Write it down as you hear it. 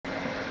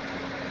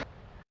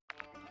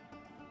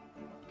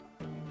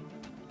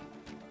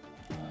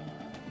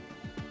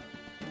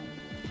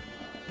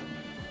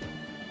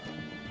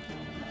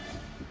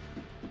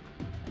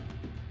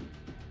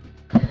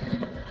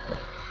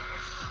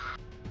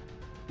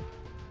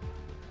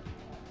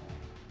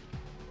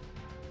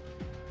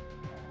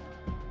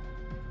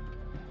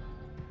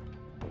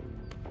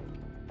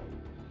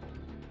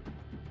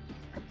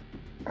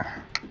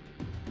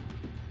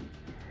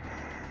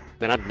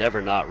Man, I've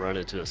never not run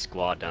into a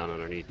squad down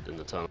underneath in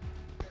the tunnel.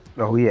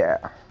 Oh yeah.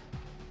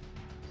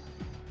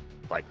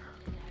 Like,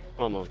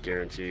 almost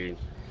guaranteed.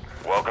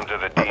 Welcome to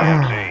the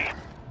DMZ.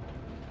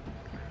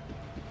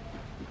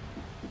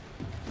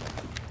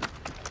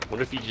 What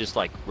if you just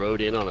like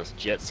rode in on a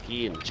jet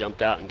ski and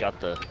jumped out and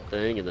got the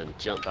thing and then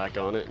jumped back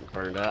on it and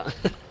burned out?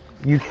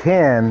 You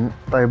can.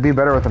 Like, it'd be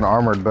better with an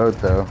armored boat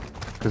though,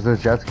 because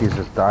those jet skis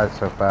just die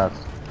so fast.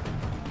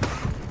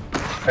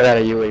 I got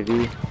a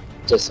UAV,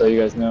 just so you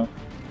guys know.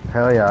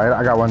 Hell yeah,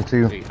 I got one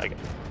too.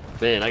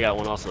 Man, I got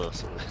one also.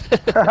 So.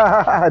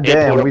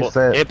 Damn, we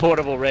set. And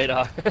portable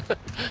radar.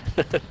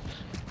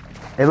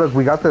 Hey, look,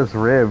 we got this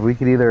rib. We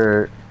could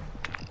either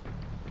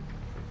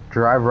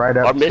drive right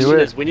up Our to mission it.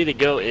 is we need to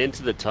go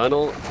into the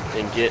tunnel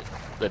and get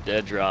the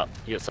dead drop.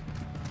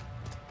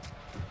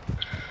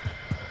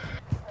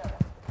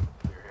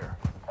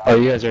 Oh,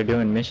 you guys are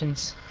doing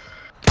missions?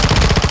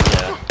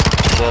 Yeah.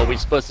 Well, we're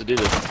supposed to do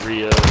the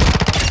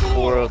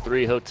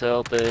 403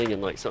 hotel thing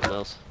and like something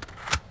else.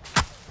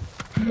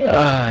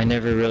 I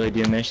never really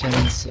do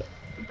missions,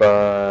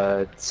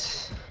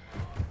 but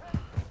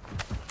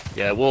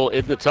Yeah, well,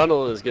 in the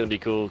tunnel is gonna be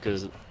cool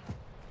because is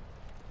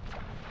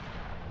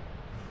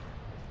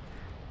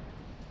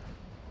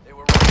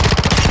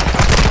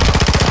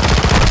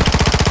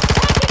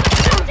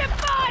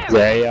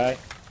that AI?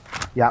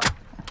 Yeah.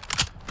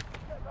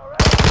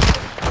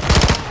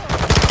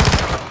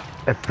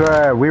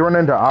 If we run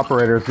into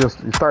operators,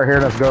 you start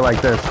hearing us go like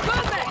this.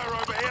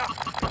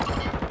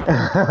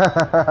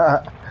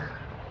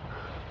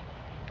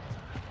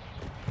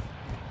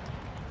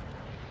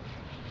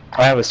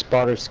 I have a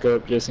spotter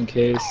scope just in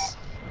case.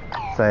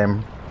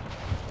 Same.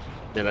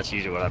 yeah, that's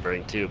usually what I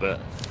bring too. But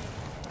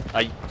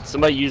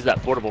somebody used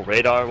that portable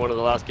radar one of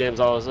the last games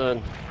I was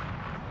in.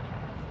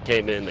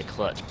 Came in the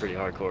clutch pretty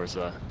hardcore,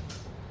 so.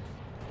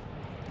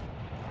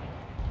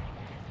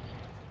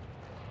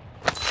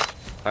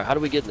 Alright, how do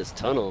we get in this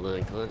tunnel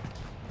then, Clint?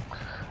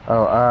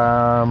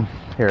 Oh,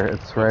 here,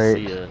 it's I right.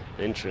 don't see an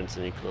entrance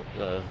it's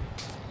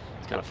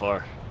kind of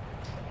far.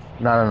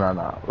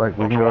 No. Like,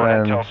 we can go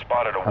in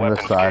on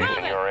this side.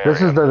 This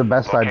This is the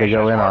best side to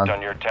go in on.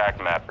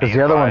 Because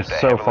the other one's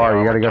so far,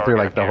 you gotta go through,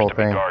 like, the whole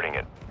thing.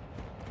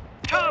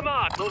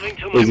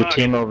 There's a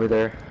team over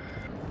there.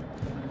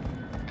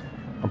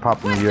 I'm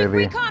popping the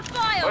UAV.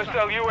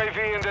 Hostile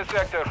UAV in this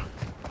sector.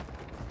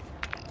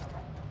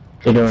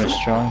 They're doing a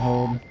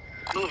stronghold.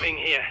 Moving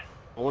here.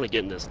 I want to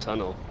get in this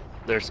tunnel.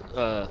 There's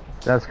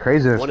That's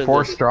crazy. There's One in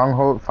 5 this-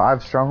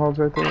 strongholds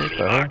right there. What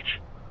the hell?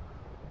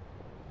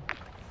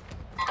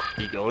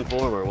 you going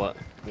for him or what?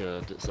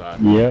 Yeah,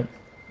 decide. Yep.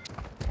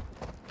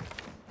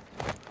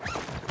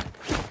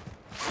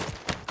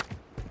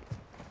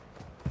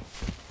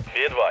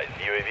 Be advised,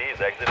 UAV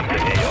is exiting the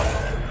AO.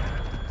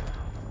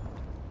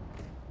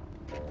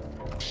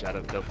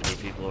 Shadow company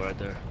people right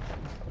there.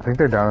 I think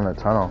they're down in the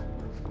tunnel.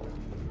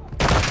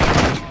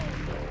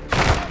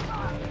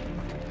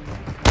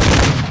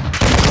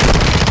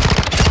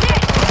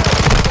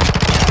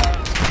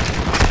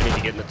 I need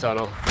to get in the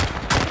tunnel.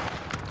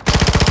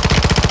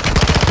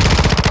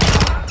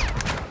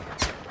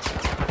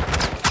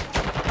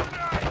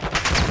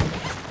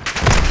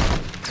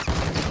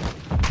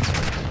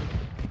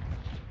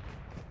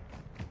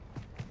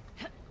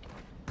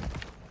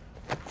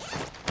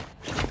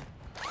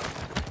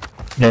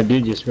 That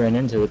dude just ran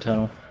into the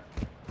tunnel.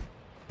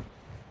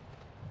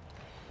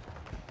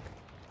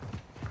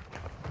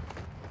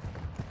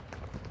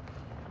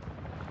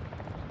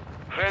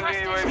 Friendly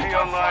UAV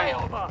online.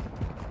 Hold on.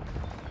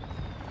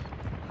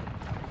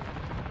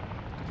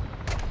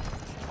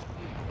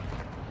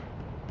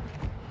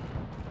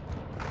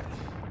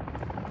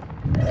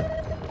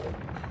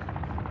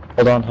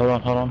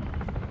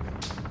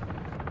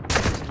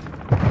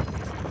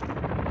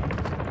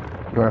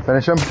 You wanna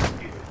finish him?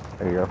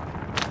 There you go.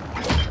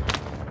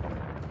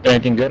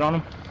 Anything good on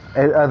him?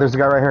 Hey, there's a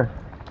guy right here.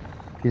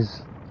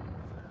 He's...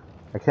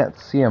 I can't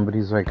see him, but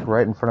he's like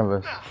right in front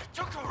of us.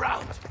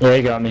 Yeah,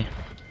 he got me.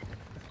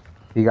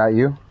 He got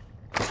you?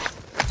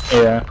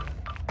 Yeah.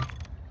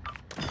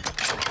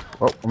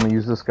 Well, I'm gonna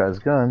use this guy's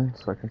gun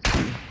so I can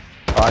see.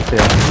 Oh, I see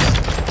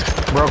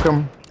him. Broke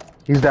him.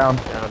 He's down.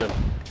 Found him.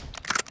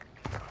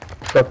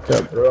 Fucked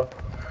up, bro.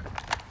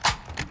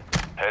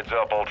 Heads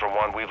up, Ultra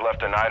One. We've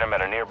left an item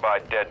at a nearby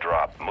dead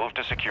drop. Move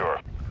to secure.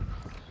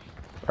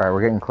 Alright,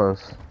 we're getting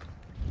close.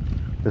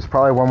 There's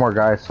probably one more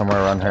guy somewhere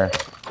around here.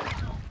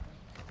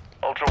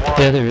 Ultra One.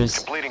 Yeah, there is.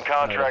 Completing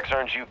contracts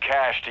earns you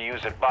cash to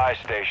use at buy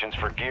stations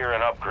for gear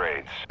and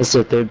upgrades. It's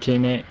the third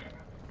teammate.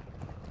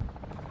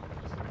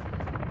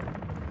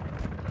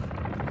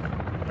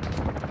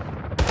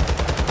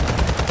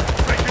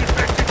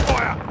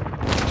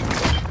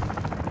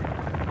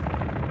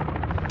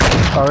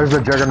 Oh, there's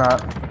a juggernaut.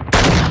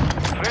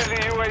 Friendly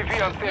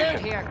UAV on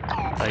station.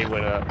 Oh, he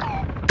went up.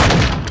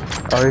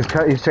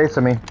 Oh, he's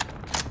chasing me.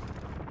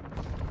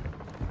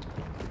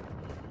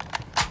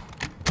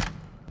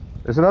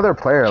 There's another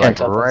player, Can't like,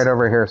 tell right us.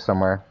 over here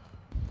somewhere.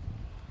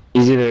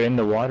 He's either in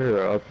the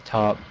water or up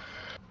top.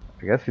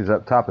 I guess he's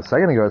up top. A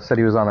second ago it said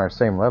he was on our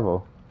same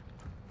level.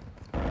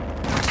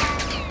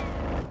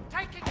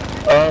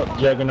 Oh,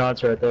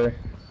 Juggernaut's right there.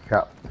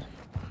 Yeah.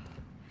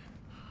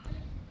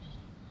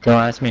 Don't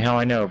ask me how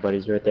I know, but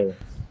he's right there.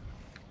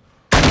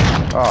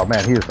 Oh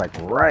man, he was like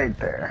right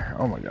there.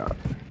 Oh my god.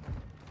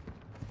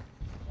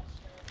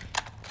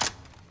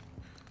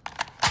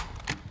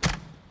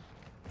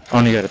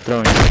 Only got a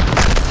throwing.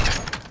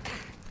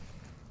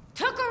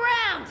 Took a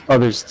round. Oh,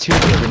 there's 2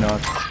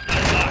 Juggernauts.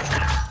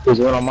 There's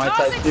one on my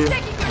side Tossing too.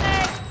 sticky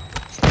grenade.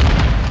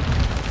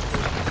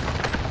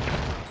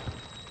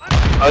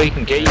 Oh, he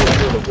can get you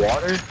under the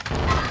water?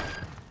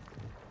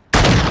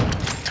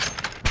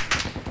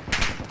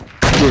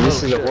 Dude,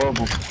 this is a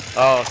horrible.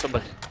 Oh,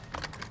 somebody.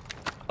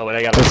 Oh, wait,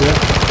 I got What's that?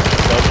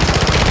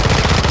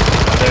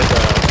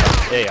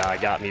 There's a AI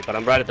got me, but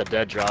I'm right at the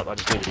dead drop. I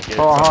just need to get it.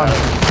 Oh, on.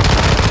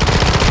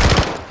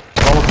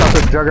 Almost got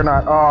the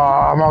Juggernaut. Oh,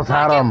 almost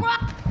had him.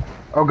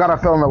 Oh god, I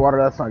fell in the water.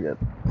 That's not good.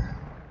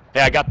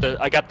 Hey, I got the,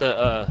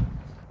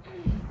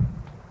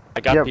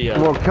 Yep.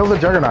 Well, kill the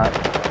Juggernaut.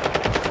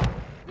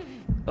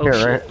 oh Here,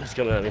 shit, right? he's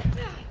coming at me.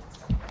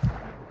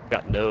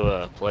 Got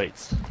no,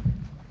 plates.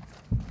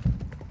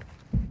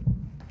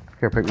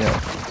 Here, pick me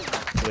up.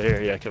 Come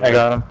here, yeah, come I here.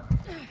 got him.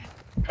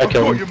 I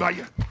killed him.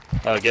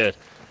 Oh, good.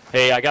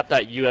 Hey, I got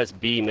that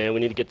USB, man. We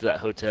need to get to that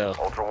hotel.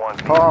 Ultra One.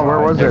 Oh, where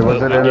was it?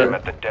 Was it in I'm it?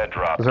 at the dead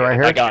drop. Was it right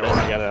here? I got it.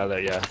 I got it out of there,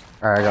 yeah.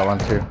 Alright, I got one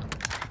too.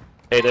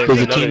 Hey, there's There's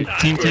a another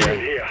team two.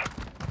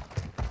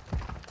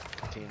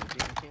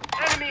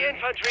 Enemy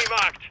infantry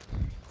marked.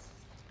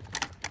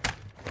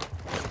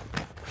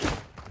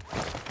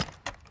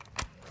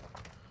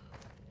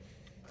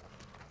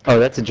 Oh,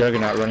 that's a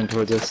Juggernaut running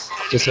towards us.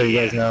 Just so you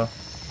guys know.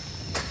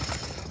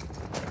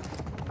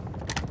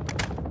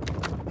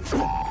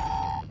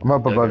 I'm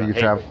up above you,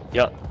 Hey, Trav.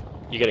 Yep.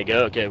 You gonna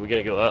go? Okay, we're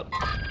gonna go up.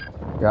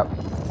 Yep.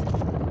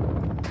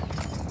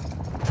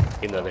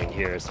 Ain't nothing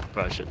here, so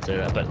probably shouldn't say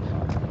that, but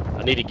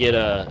I need to get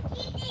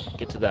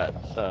to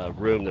that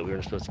room that we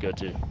were supposed to go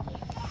to.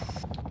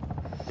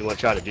 You want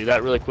to try to do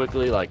that really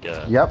quickly? Like,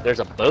 Yep. There's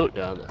a boat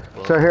down there.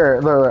 Well, So here,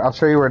 look, I'll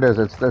show you where it is.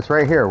 It's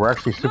right here. We're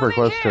actually super Moving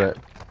close here. to it.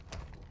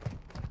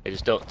 I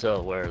just don't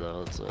tell where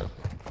though. It's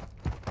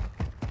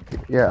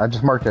Yeah, I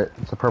just marked it.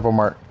 It's a purple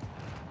mark.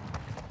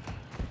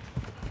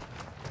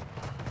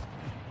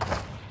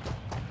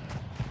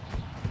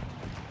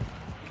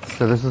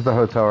 So this is the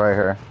hotel right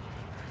here.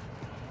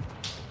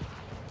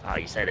 oh,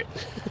 you said it.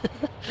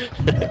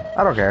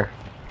 I don't care.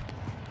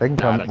 They can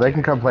No, I come. don't They care.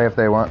 can come play if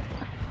they want.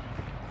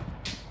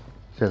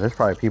 Shit, there's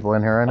probably people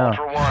in here right now.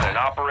 Ultra One, an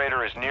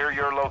operator is near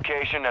your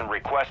location and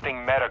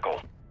requesting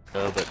medical.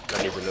 No, but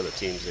that means another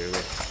team's there.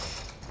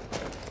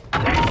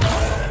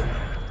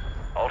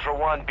 Ultra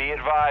One, be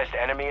advised,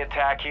 enemy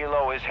attack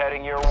helo is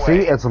heading your way. See,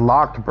 it's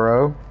locked,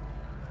 bro.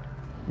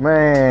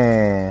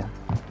 Man.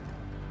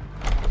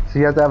 So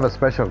you have to have a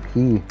special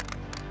key.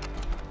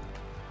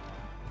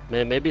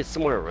 Man, maybe it's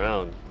somewhere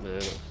around,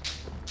 man.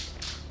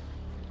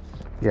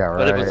 Yeah,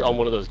 But it was right. on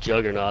one of those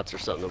juggernauts or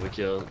something that we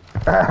killed.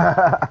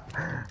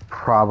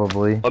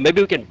 Probably. Or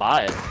maybe we can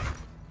buy it.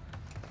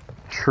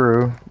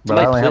 True, but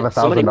I only have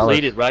Somebody $1,000.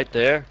 pleaded right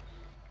there.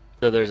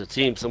 So there's a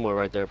team somewhere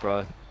right there,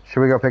 probably.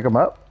 Should we go pick them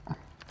up?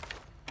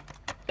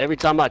 Every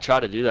time I try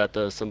to do that,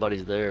 though,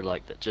 somebody's there,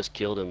 like, that just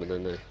killed him, and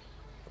then they...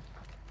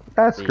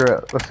 Screw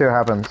it. Let's see what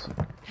happens.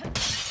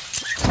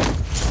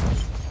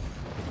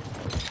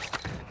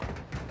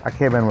 I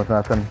came in with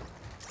nothing.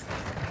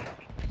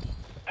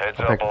 Heads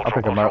I'll up,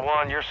 pick 'em Ultra up.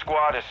 One, your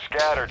squad is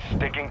scattered.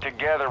 Sticking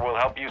together will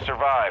help you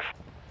survive.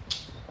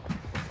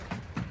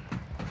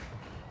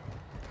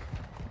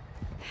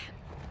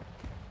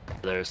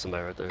 There's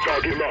somebody right there.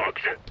 Target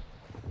marked.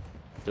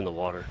 In the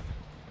water.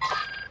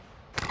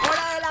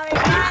 ¡Hora de la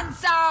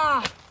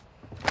venganza!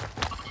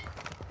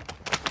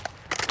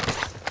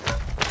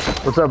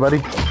 What's up, buddy?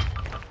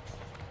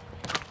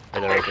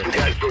 And they're right there.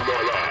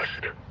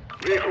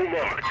 Vehicle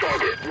marked.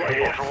 Target right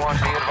here. Ultra One,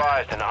 be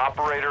advised, an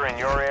operator in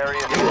your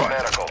area needs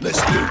medical.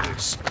 Let's do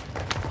this.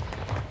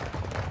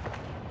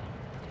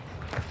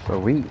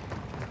 Sweet.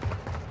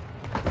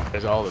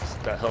 There's all this,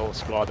 that whole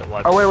squad that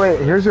wiped. Oh, wait.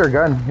 Here's your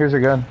gun. Here's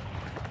your gun.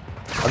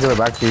 I'll give it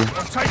back to you.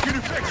 I'm taking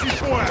effective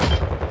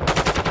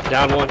fire.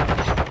 Down one.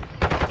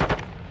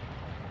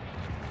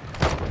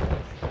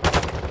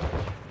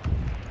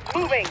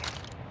 Moving.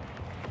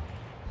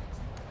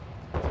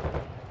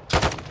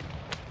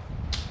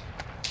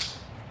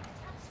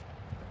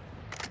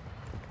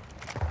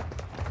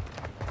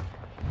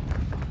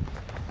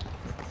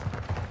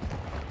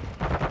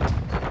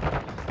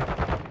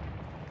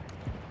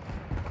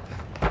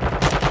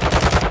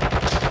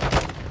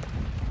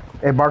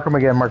 Hey, mark him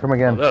again. Mark him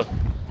again. Oh,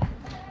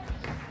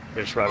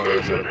 they're just right on the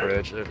other side of the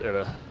bridge.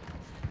 They're at a...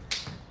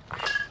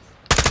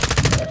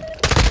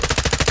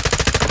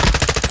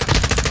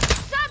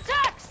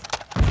 Subtext!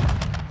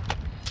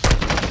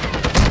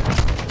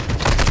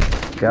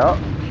 Go.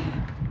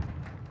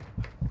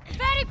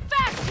 Very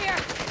fast here!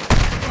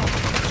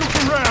 Look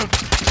around.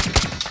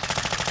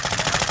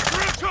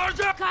 Real charge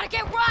up. Gotta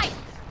get right!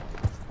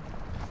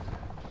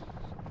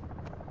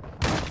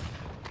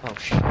 Oh,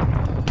 shit.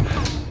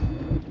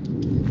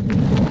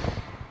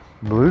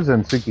 Blue's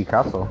in Suki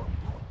Castle.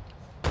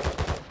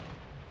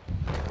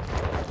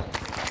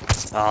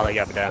 Oh, they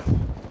got me down.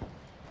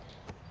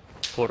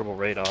 Portable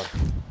radar.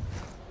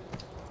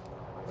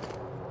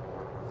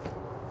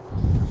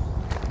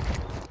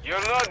 You're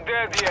not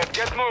dead yet.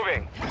 Get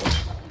moving.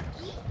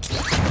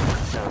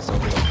 Sounds so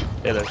good.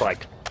 Yeah, there's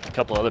like a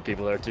couple other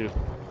people there too.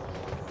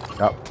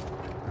 Yep.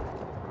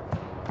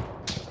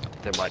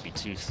 There might be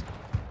two.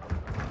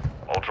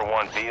 Ultra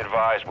One, be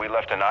advised, we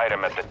left an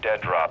item at the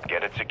dead drop.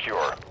 Get it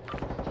secure.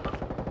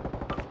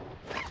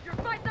 Your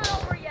fight's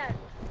not over yet.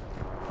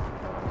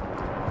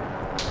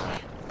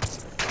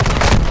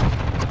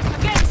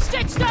 I'm getting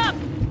stitched up.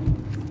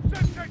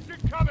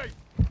 Semtex incoming!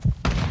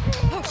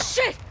 Oh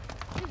shit!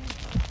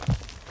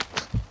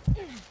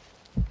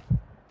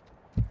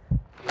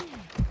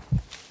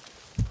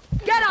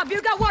 Get up!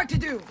 You got work to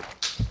do.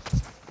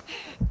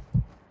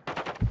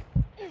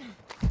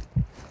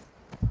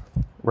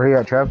 Where you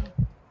at, Trev?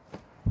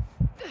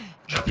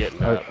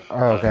 Getting Oh, up.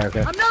 okay,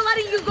 okay. I'm not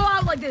letting you go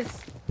out like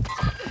this.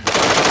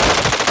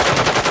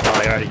 Oh,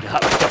 I already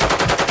got me.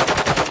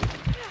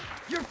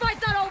 Your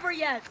fight's not over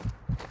yet.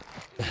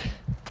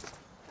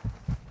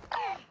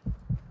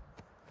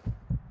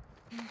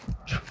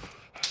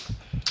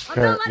 I'm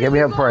Here, not letting get me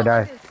you up go before I out die.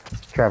 like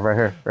this. Trev, right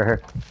here, right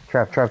here.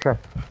 Trev.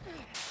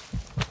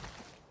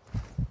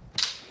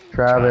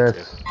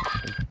 Travis,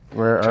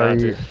 where are Trying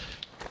you? to.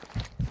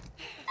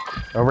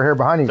 Over here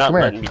behind you. Not Come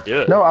here. letting me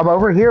do it. No, I'm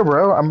over here,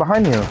 bro. I'm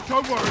behind you.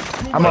 Don't worry.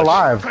 I'm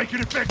alive. Taking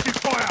effective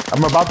fire.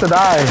 I'm about to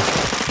die.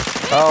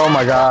 Oh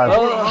my god.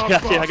 Oh, I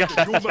got you. I got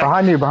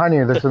you. Behind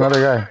you. There's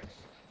another guy.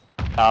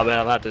 Oh man,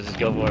 I'm gonna have to just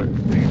go for it.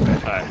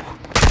 Alright.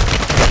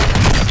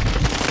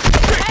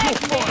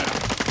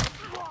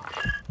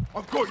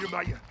 I've got you,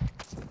 mate.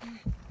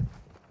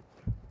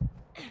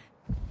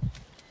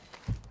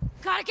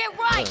 Gotta get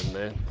right. Oh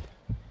man.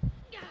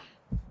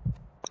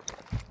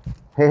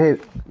 Hey,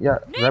 yeah,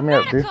 Need let me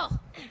up, dude. medical.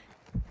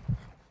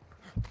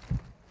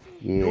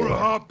 You're a Yeah.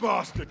 hard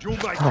bastard. You'll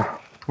make it.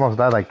 Almost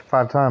died like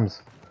 5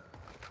 times.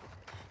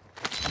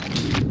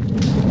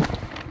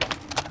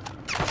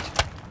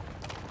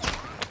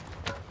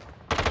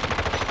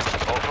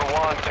 Ultra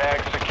One,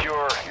 tag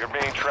secure. You're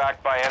being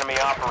tracked by enemy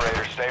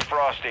operators. Stay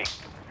frosty.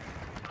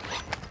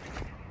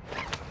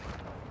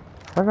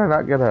 How did I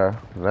not get a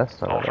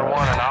vest out of Ultra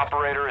One, that? an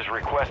operator is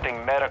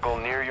requesting medical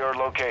near your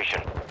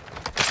location.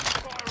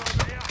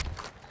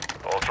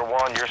 Ultra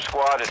One, your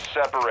squad is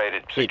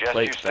separated. Keep Suggest you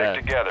plates stick back.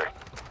 together.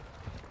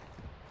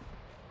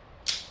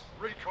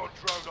 Recon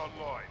drone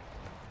online.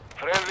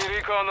 Friendly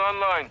recon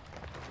online.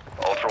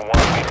 Ultra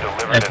One, we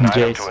delivered an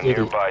FJ item to a City.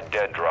 nearby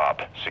dead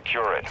drop.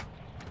 Secure it.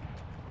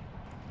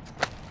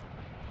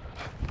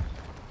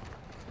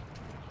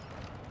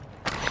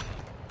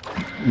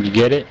 You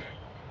get it?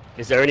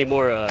 Is there any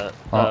more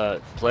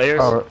players?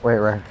 Oh, wait,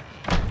 right.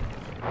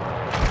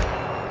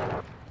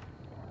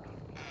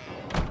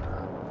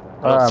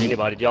 I don't see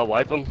anybody. Did y'all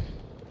wipe them?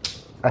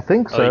 I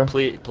think Oh, so.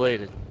 you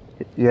played it.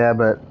 Yeah,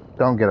 but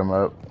don't get him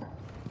up.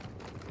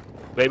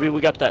 Maybe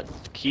we got that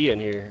key in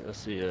here. Let's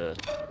see.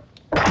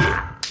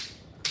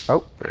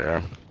 Oh,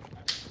 Yeah.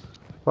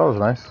 that was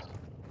nice.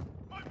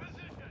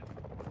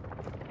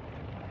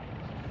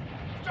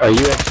 Are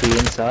you actually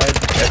inside,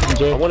 I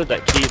FJ? wanted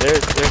that key.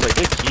 There's a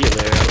good key in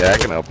there. Yeah, I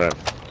can open it.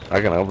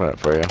 I can open it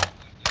for you.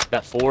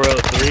 That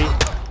 403.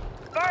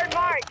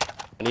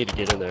 I need to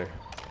get in there.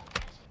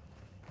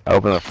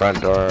 Open the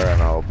front door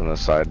and I'll open the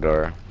side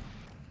door.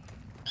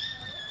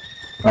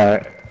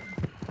 Alright.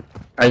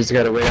 I just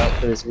gotta wait out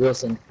for this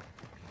Wilson.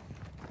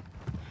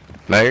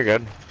 No, you're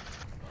good.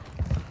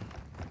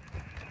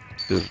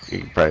 You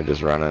can probably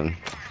just run in.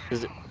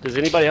 Does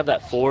anybody have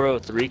that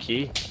 403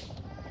 key?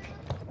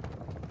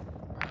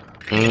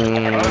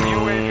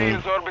 UAV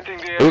is orbiting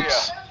the area.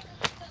 Oops. I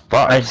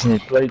Fuck. just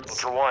need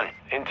plates. Ultra One,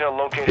 intel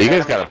located. You guys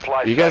enemy got a-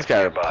 supply you guys sites got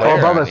a nearby. player Oh,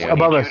 above on us, you.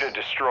 above I us. need you to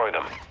destroy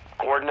them.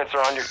 Coordinates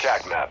are on your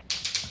TAC map.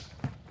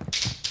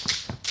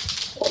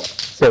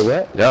 Say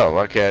what? Yo,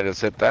 lucky I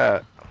just hit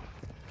that.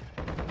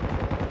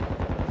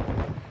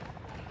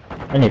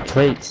 I need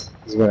plates,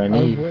 is what I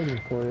need.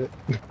 waiting for it.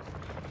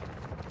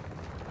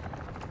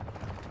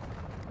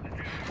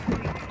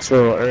 It's a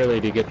little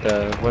early to get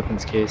the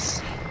weapons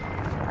case.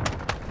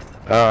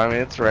 Oh, I mean,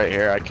 it's right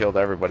here. I killed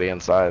everybody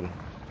inside.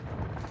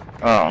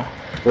 Oh.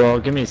 Well,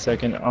 give me a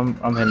second. I'm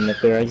heading up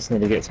there. I just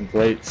need to get some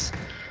plates.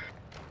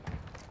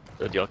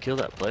 Did y'all kill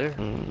that player?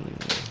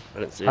 I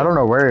didn't see I don't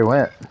know where he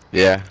went.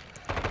 Yeah.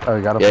 Oh,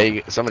 he got him.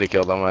 Yeah, somebody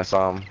killed him. I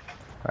saw him.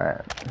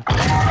 Alright.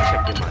 I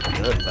should get my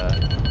gun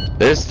back.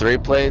 There's 3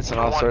 plates and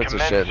all Ultra One, sorts of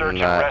commence shit search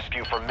in and that.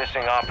 rescue for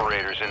missing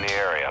operators in the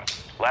area.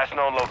 Last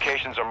known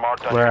locations are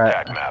marked on Where your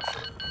at? TAC map.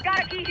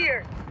 Got a key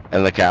here.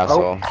 In the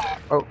castle.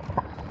 Oh.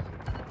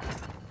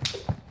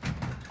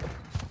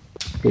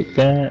 Get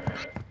that.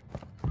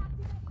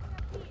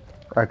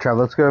 Alright, Trav,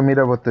 let's go meet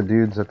up with the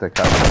dudes at the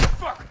castle.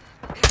 Look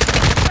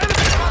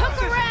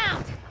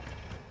around.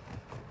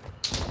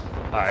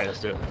 Alright,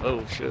 let's do it.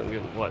 Oh shit, I'm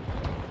getting what?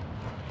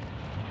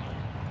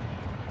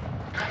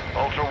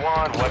 Ultra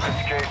One,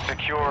 weapons case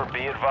secure.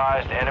 Be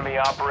advised, enemy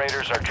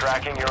operators are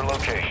tracking your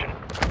location.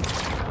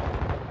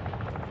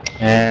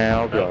 Yeah,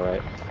 I'll be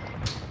alright.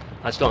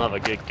 I just don't have a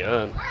good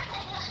gun.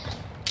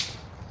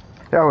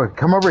 Yo,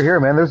 come over here,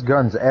 man. There's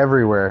guns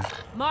everywhere.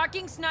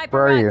 Marking sniper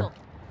Where are you? rifle.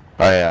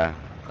 Oh yeah.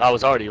 I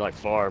was already like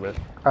far, man.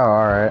 Oh,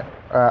 alright.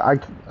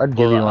 I'd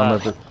give you one,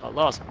 but I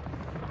lost.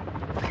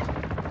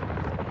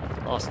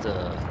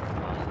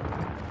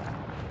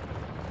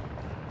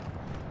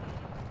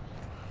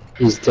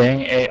 He's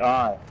dang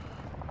AI.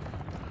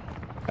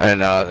 I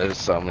know, there's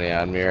so many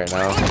on me right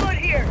now. Good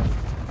here.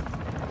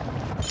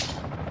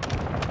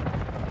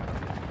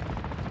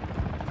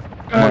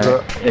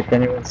 If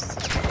anyone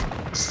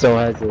still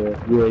has a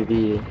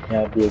UAV,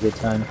 yeah, it'd be a good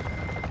time.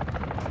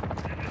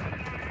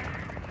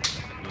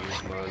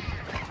 Use mine.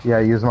 yeah,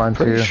 use mine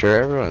Pretty too.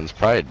 sure everyone's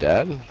probably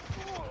dead.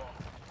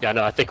 Yeah,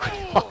 no, I think we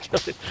all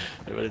killed it.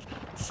 Let's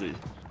see. Is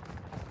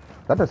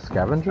that a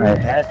scavenger? I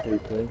had 3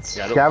 plates.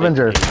 Yeah, I don't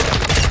Scavenger. think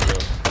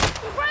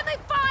Friendly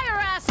fire,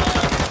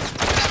 asshole.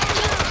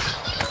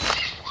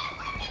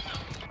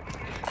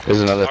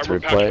 There's another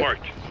 3-plate.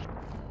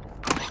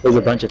 There's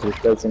a bunch of 3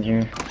 plates in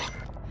here.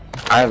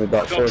 I have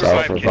about 4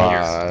 Self seconds.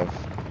 revive.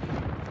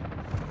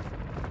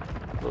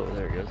 Oh,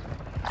 there it goes.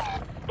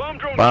 Bomb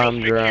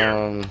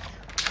drone.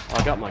 Oh,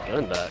 I got my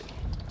gun back.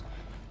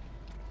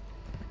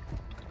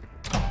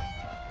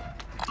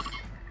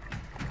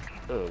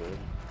 Oh, man.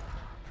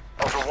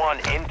 Ultra One,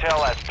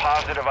 Intel has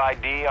positive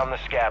ID on the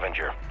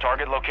scavenger.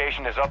 Target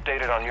location is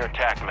updated on your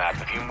attack map.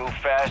 If you move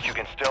fast, you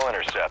can still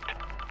intercept.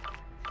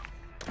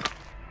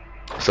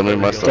 Somebody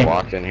must have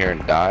walked in here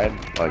and died,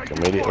 like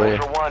immediately.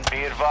 Ultra One,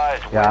 be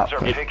advised, Yeah. winds are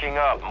picking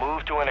up.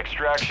 Move to an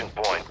extraction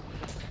point.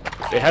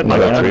 They had my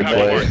Another gun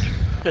 3-plate.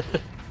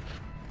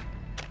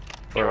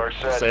 Or Charge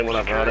the set. same one I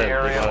Secure brought the in. They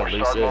area got or at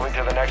least start moving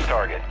to the next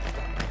target.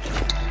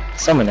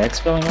 Someone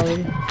exfilling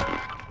already?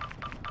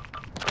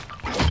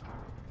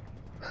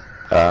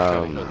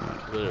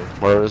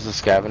 Where was the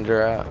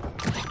scavenger at?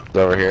 It's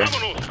over here.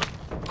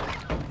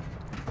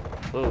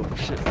 Oh,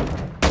 shit.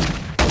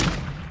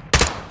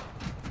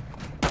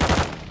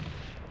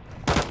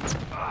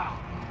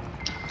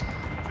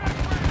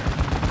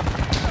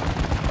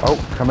 Oh,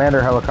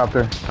 commander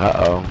helicopter.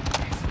 Uh-oh.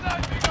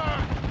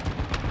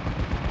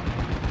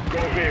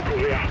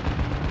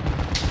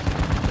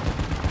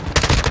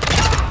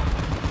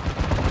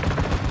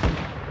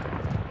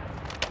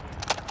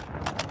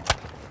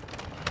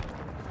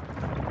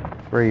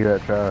 Where are you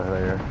at,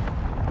 there?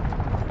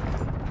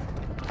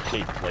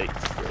 Need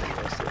plates.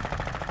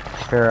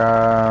 Here,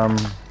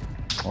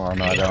 well,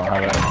 no, I don't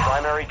have it.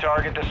 Primary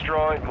target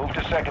destroyed. Move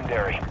to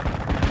secondary.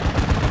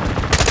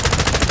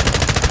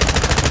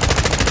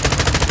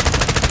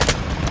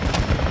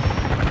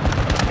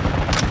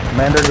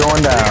 Commander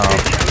going down.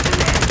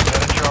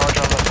 Set a charge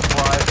on the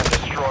supplies and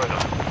destroy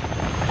them.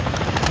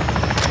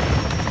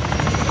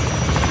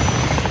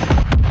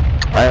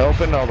 I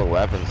opened all the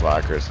weapons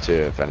lockers too,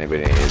 if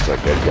anybody needs a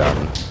good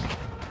gun.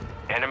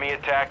 Enemy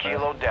attack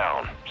helo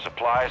down.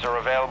 Supplies are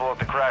available at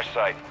the crash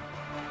site.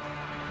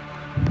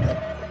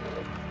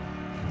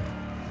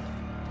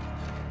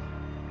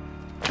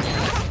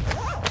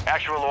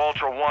 Actual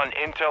Ultra One,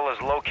 Intel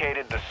has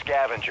located the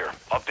scavenger.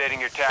 Updating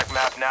your TAC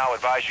map now.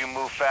 Advise you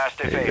move fast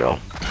if There you able. go.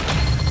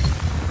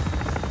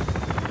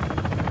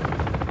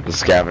 The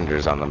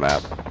scavenger's on the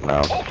map now.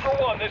 Ultra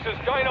One, this is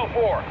Dino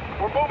 4.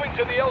 We're moving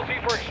to the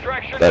LZ for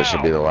extraction That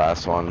should be the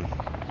last one.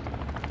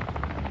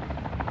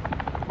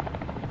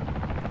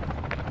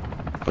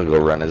 We'll go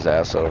run his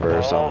ass over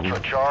or something.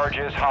 Ultra charge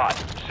is hot.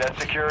 Set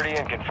security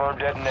and confirm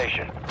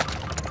detonation.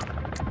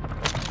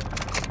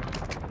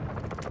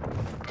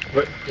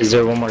 What, is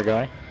there one more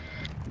guy?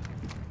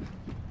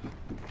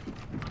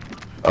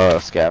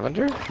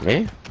 Scavenger?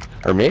 Me?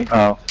 Or me?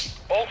 Oh.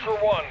 Ultra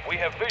One, we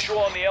have visual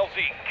on the LZ.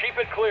 Keep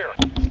it clear.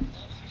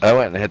 I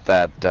went and hit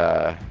that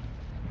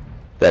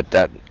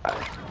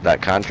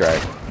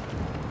contract.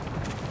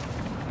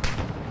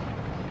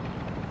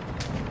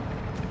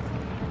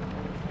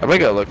 I'm gonna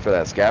go look for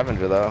that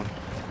scavenger though.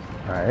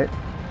 Alright.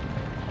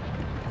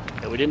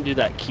 And we didn't do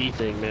that key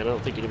thing, man. I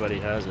don't think anybody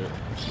has it.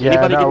 Yeah,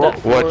 Anybody no,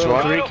 get that which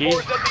one? 403 key?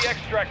 Dino 4's at the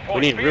extract point.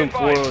 We need Be room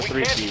advised, 403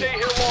 we can't key. stay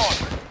here long.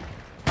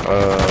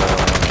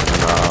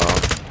 No.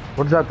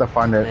 We'll just have to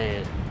find it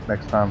Man.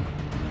 next time.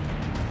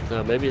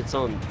 No, maybe it's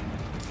on.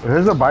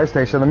 Here's a buy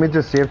station. Let me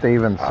just see if they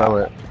even sell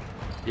it.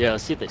 Yeah,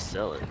 let's see if they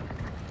sell it.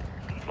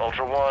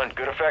 Ultra One,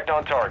 good effect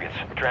on targets.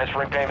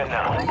 Transferring payment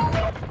now.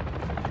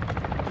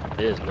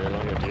 It is, man.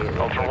 I'm gonna do it.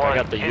 Real Ultra quick. One, I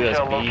got the Intel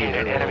USB. located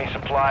and enemy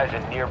supplies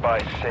in nearby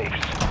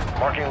safes.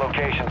 Marking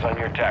locations on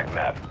your TAC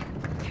map.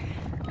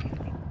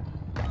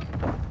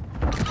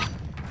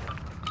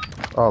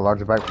 Oh,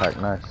 larger backpack.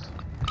 Nice.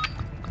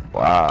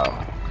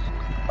 Wow.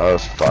 That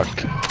was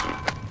fucked.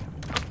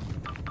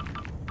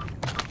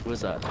 What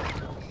is that?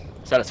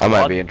 Is that a I squad?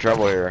 might be in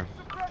trouble here.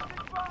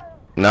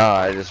 No,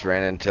 I just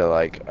ran into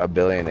like a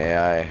billion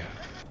AI.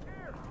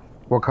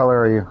 What color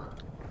are you?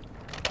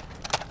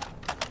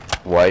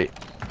 White.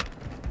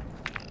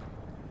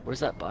 Where's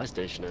that buy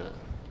station at?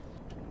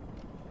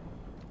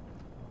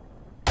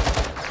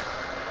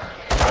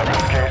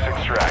 Weapons case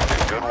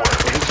extracted. Good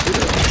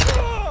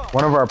work.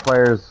 One of our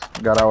players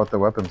got out with the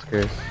weapons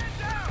case.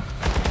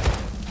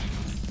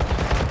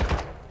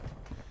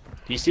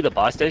 Do you see the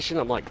buy station?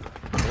 I'm like,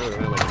 turn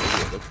around like an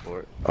idiot, look for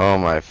it. Oh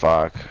my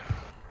fuck.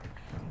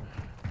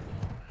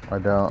 I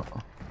don't.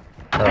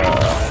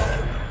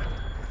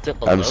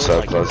 I'm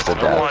so close to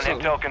Ultra One, death.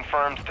 intel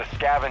confirms the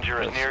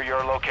scavenger is near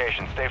your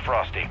location. Stay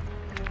frosty.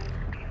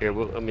 Here,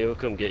 we'll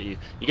come get you.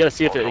 You gotta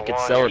see if it can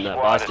Ultra sell One, in your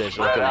that buy squad is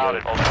station. We'll spread come out.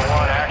 get it. Ultra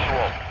One,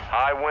 actual.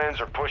 High winds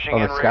are pushing Oh,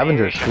 in the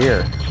scavenger's radiation.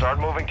 here. Start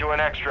moving to an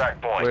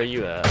extract point. Where are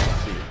you at?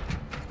 Let's see.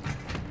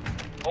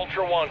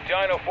 Ultra One,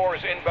 Dino 4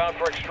 is inbound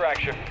for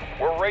extraction.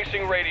 We're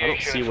racing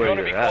radiation. see It's where going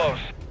to be you're at. close.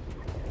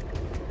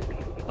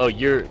 Oh,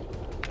 you're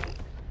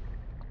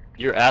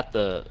at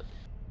the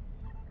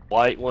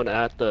white one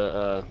at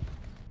the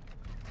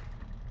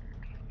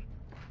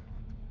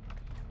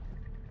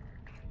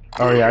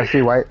Oh yeah, I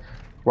see white.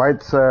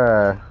 White's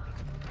but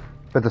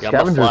the yeah, I'm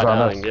gonna scavenger's fly on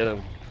down us. and get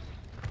him.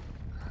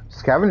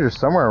 Scavenger's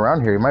somewhere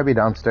around here. He might be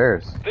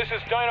downstairs. This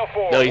is Dino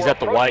 4. No, he's We're at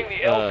the approaching white,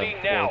 the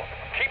LZ now. yeah.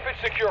 Keep it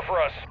secure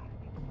for us.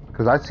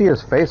 Cause I see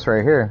his face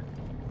right here.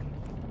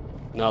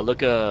 No,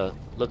 look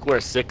where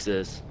 6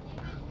 is.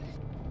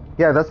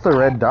 Yeah, that's the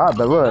red dot.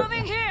 But look,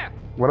 Moving here.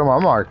 what am I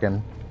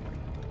marking?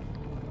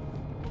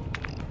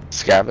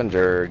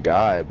 Scavenger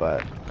guy,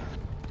 but.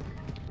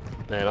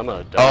 Man, I'm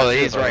gonna die. Oh,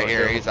 he's right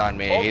here. He's on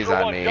me. He's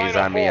on me. He's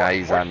on me.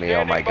 He's on me.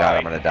 Oh my god,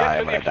 I'm gonna die.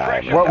 I'm gonna die.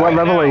 I'm gonna What die.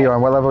 level are you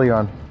on? What level are you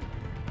on?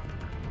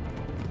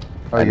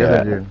 Oh, I you're knew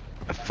the it. dude.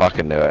 I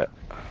fucking knew it.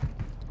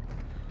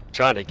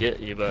 Trying to get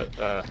you, but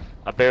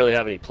I barely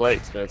have any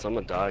plates, man. So I'm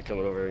gonna die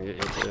coming over and get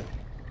you too.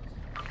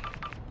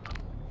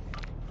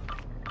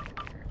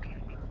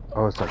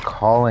 Oh, it's a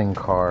calling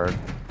card.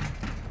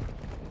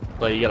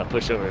 Like you gotta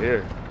push over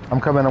here. I'm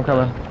coming. I'm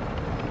coming.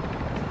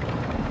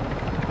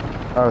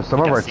 Oh, some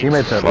of I our see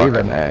teammates are Fucking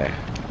leaving. A.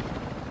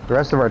 The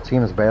rest of our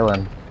team is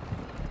bailing.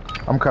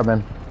 I'm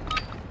coming.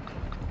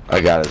 I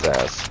got his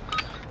ass.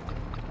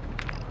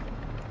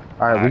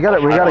 All right, we gotta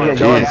get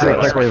going pretty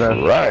quickly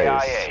though.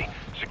 Christ. CIA.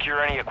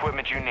 Secure any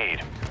equipment you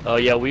need. Oh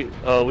yeah, we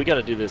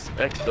gotta do this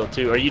exfil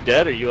too. Are you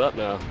dead or are you up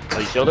now? Oh,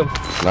 you killed him?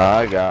 No,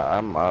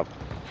 I'm up.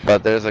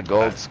 But there's a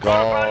gold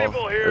skull.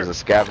 There's a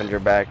scavenger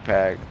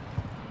backpack.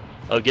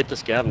 Oh, get the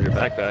scavenger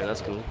backpack.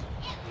 That's cool.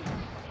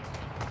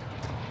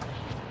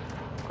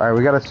 All right,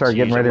 we gotta start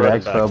getting ready to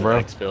exfil,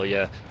 bro. Exfil,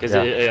 yeah. Because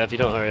Yeah. if you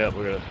don't hurry up,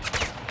 we're gonna.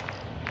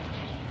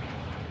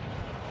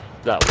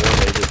 That one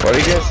major. What are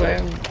you guys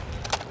saying?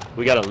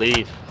 We gotta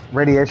leave.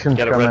 Radiation's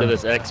Gotta run coming. to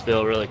this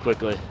exfil really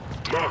quickly.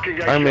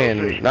 I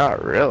mean,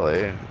 not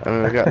really. I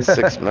mean, we got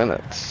 6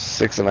 minutes.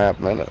 6.5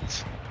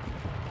 minutes.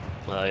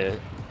 Oh yeah.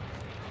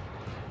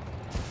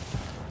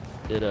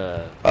 It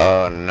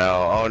Oh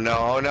no, oh no,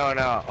 oh no,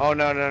 no, oh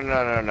no, no,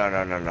 no, no, no,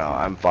 no, no, no.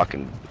 I'm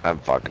fucking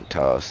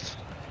toast.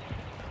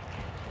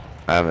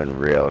 I'm in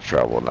real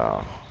trouble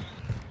now.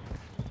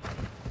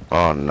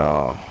 Oh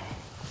no.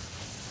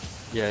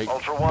 Yeah.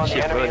 Ultra One, the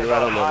Shit enemy running is right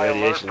on on the high alert.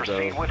 radiation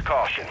Proceed zone. with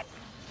caution.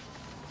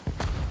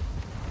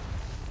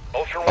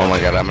 Ultra Oh my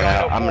One, god, I'm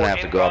Dino gonna 4 have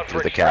to go up inbound to for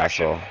the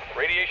extraction. castle.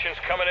 Radiation's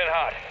coming in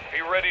hot.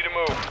 Be ready to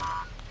move.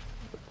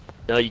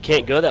 No, you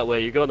can't go that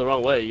way. You're going the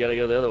wrong way. You gotta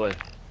go the other way.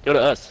 Go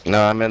to us.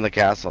 No, I'm in the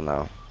castle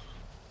now.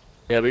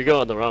 Yeah, but you're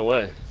going the wrong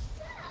way.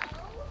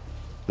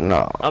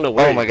 No. I don't know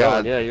where Oh my you're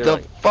going. god, Yeah, you're the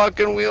like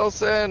fucking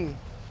Wilson!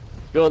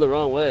 going the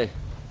wrong way.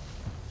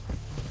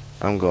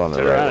 I'm going the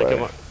Turn around right and come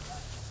way. on.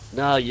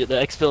 No, the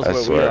exfil's I where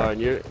we swear. are,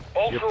 and you're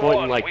Ultra pointing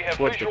One, like we have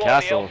towards the visual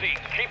on castle. LZ.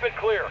 Keep it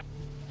clear.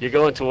 You're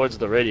going towards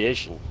the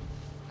radiation.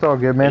 It's all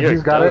good, man. You're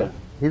He's got done. it.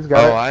 He's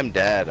got Oh, it. I'm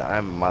dead.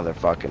 I'm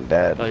motherfucking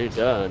dead. Oh, you're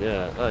done.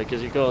 Yeah. Oh,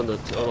 because you're going the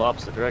total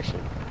opposite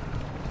direction.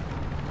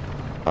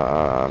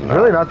 No.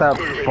 Really not that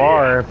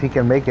far if he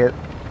can make it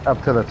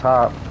up to the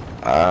top.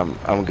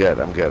 I'm good.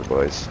 I'm good,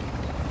 boys.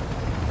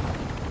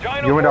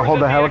 Dino You want me to 4's hold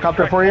at the the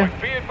helicopter extract for you?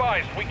 point. Be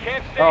advised, we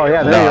can't stay Oh, here.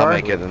 yeah, there No, you I'll are.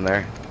 make it in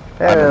there.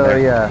 I'm in Hell there.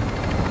 yeah.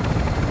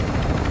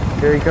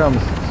 Here he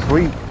comes.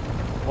 Sweet.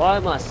 Why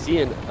am I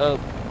seeing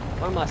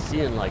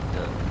like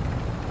the?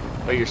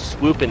 Oh, you're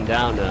swooping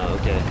down now.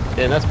 Okay.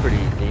 Yeah, that's pretty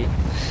neat.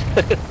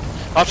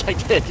 I was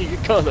like, dude,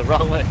 you're going the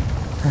wrong way.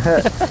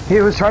 He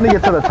was trying to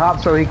get to the top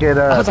so he could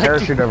I was like,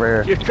 parachute over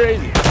here. You're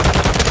crazy.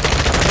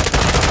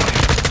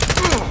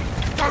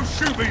 Don't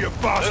shoot me, you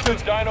bastard! This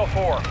is Dino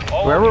 4.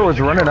 All Whoever was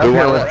running up Who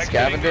here won with, that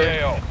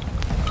scavenger?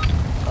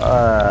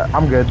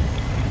 I'm good. You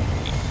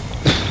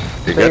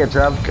Take good? it,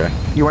 Trav. Okay.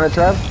 You want it,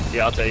 Trav?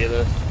 Yeah, I'll tell you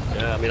that.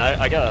 Yeah, I mean,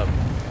 I got a.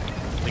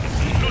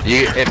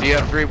 If you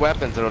have 3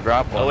 weapons, it'll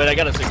drop one. Oh wait, I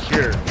got a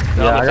secure.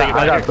 No, Yeah, I'm gonna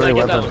I got take 3 it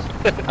back.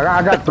 weapons. Get that one.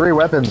 I got 3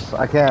 weapons.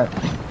 I can't.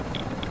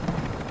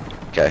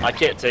 Okay. I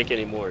can't take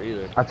any more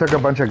either. I took a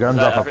bunch of guns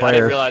I off of didn't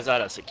players. realize I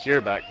had a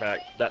secure backpack.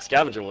 That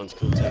scavenger one's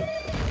cool too.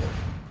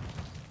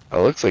 It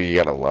looks like you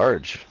got a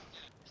large.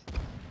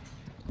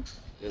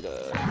 It,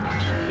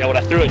 yeah, when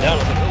I threw it down,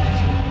 I was like, oh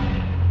shit.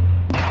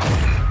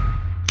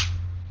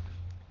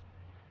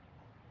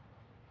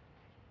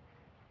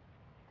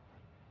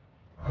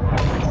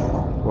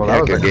 Well, Yeah,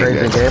 that was a good game,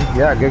 crazy guys. game.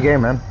 Yeah, good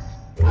game, man.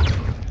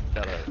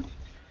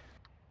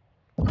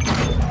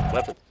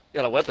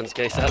 Got a weapons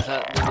case.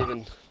 That didn't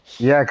even.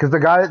 Yeah, because the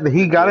guy,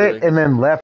 he got it and then left.